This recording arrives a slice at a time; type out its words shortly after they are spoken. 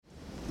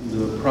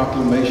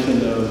proclamation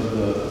of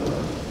the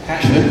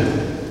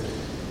Passion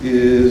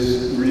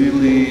is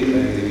really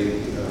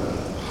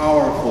a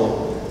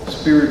powerful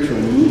spiritual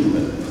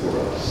movement for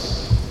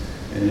us.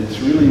 And it's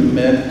really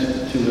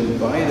meant to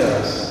invite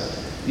us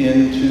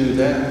into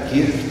that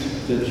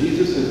gift that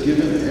Jesus has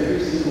given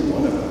every single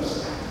one of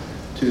us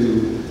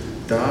to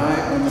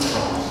die on the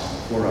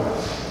cross for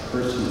us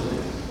personally.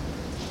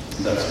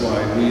 That's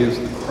why we as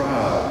the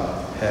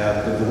crowd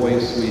have the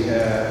voice we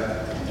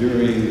have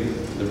during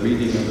the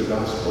reading of the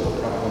gospel,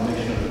 the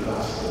proclamation of the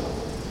gospel.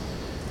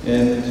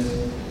 And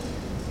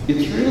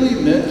it's really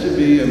meant to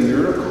be a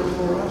miracle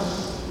for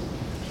us.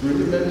 It's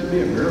really meant to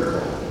be a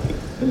miracle.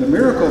 And the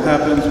miracle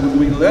happens when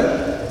we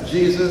let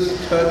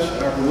Jesus touch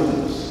our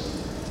wounds.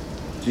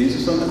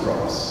 Jesus on the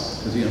cross,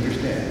 because he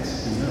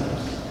understands, he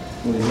knows.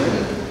 When we let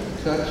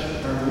him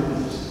touch our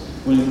wounds,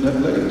 when we let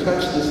him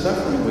touch the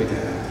suffering we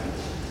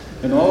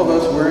have. And all of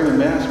us wearing a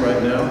mask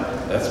right now,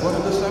 that's one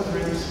of the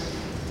sufferings.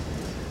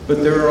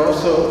 But there are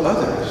also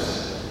others.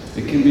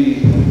 It can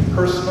be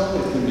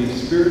personal, it can be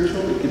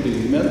spiritual, it can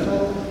be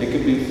mental, it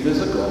could be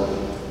physical,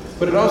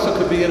 but it also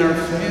could be in our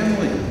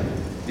family.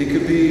 It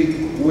could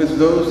be with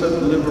those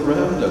that live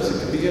around us.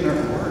 It could be in our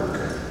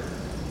work.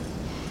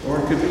 Or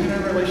it could be in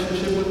our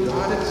relationship with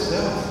God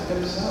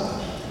himself.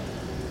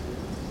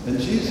 And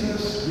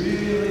Jesus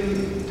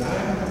really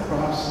died on the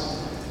cross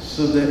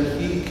so that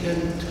he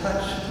can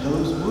touch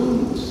those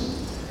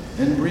wounds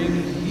and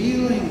bring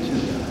healing to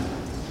them.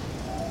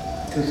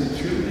 Because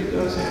it truly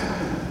does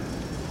happen.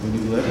 When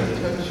you let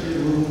him touch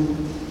your wound,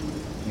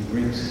 he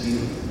brings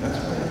healing. That's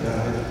why he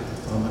died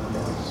on the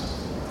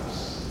cross for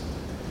us.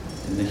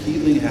 And the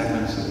healing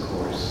happens, of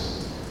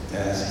course,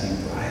 as he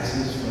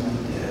rises from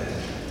the dead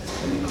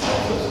and he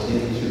calls us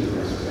into the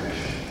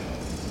resurrection.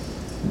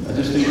 I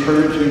just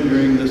encourage you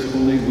during this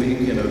Holy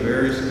Week in a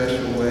very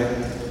special way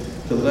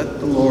to let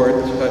the Lord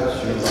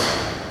touch your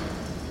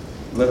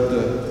life. Let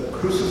the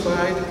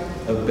crucified,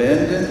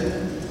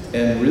 abandoned,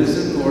 and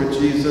risen Lord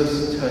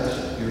Jesus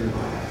touch your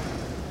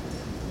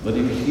life. Let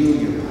him heal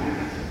your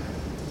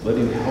life. Let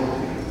him help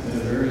you in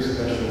a very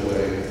special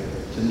way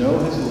to know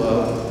his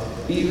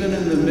love, even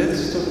in the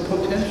midst of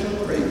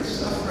potential great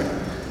suffering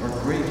or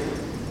great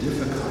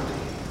difficulty.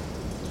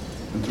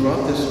 And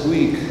throughout this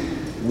week,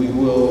 we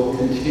will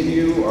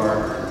continue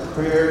our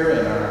prayer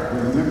and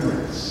our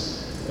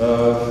remembrance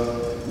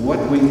of what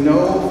we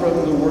know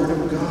from the Word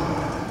of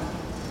God.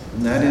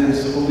 And that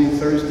is Holy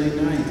Thursday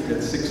night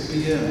at 6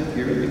 p.m.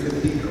 here in the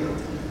cathedral.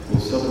 We'll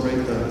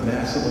celebrate the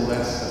Mass of the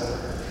Last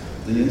Supper,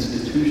 the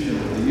institution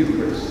of the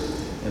Eucharist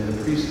and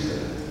the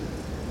priesthood,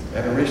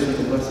 adoration of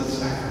the Blessed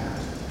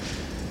Sacrament.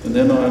 And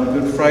then on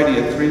Good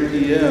Friday at 3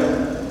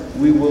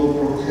 p.m., we will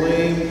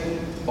proclaim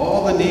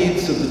all the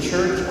needs of the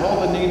church,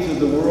 all the needs of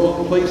the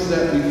world, place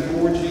that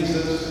before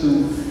Jesus,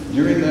 who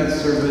during that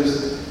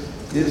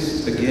service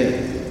is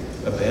again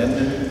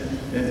abandoned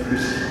and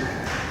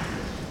crucified.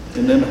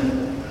 And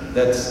then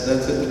that's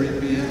at 3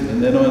 p.m.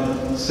 And then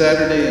on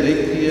Saturday at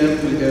 8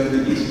 p.m. we have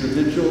the Easter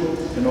Vigil,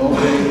 and all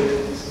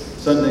day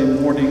Sunday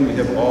morning we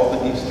have all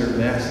the Easter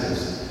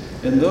Masses.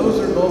 And those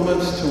are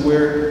moments to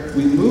where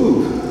we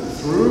move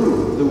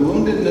through the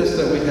woundedness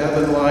that we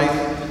have in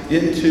life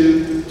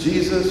into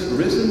Jesus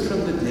risen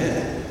from the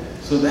dead.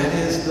 So that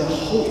is the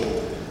hope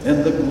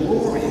and the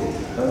glory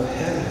of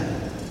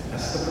heaven.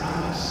 That's the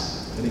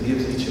promise that he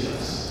gives each of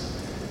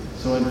us.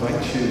 So I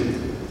invite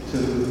you to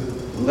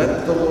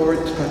let the Lord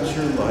touch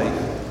your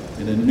life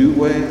in a new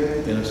way,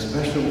 in a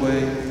special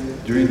way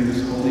during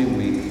this Holy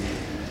Week.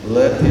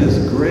 Let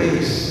his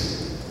grace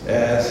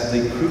as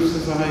the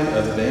crucified,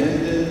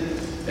 abandoned,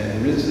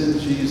 and risen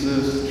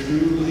Jesus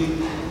truly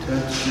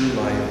touch your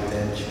life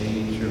and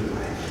change your life.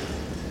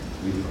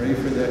 We pray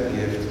for that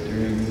gift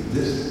during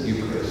this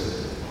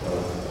Eucharist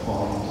of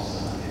Palm Sunday.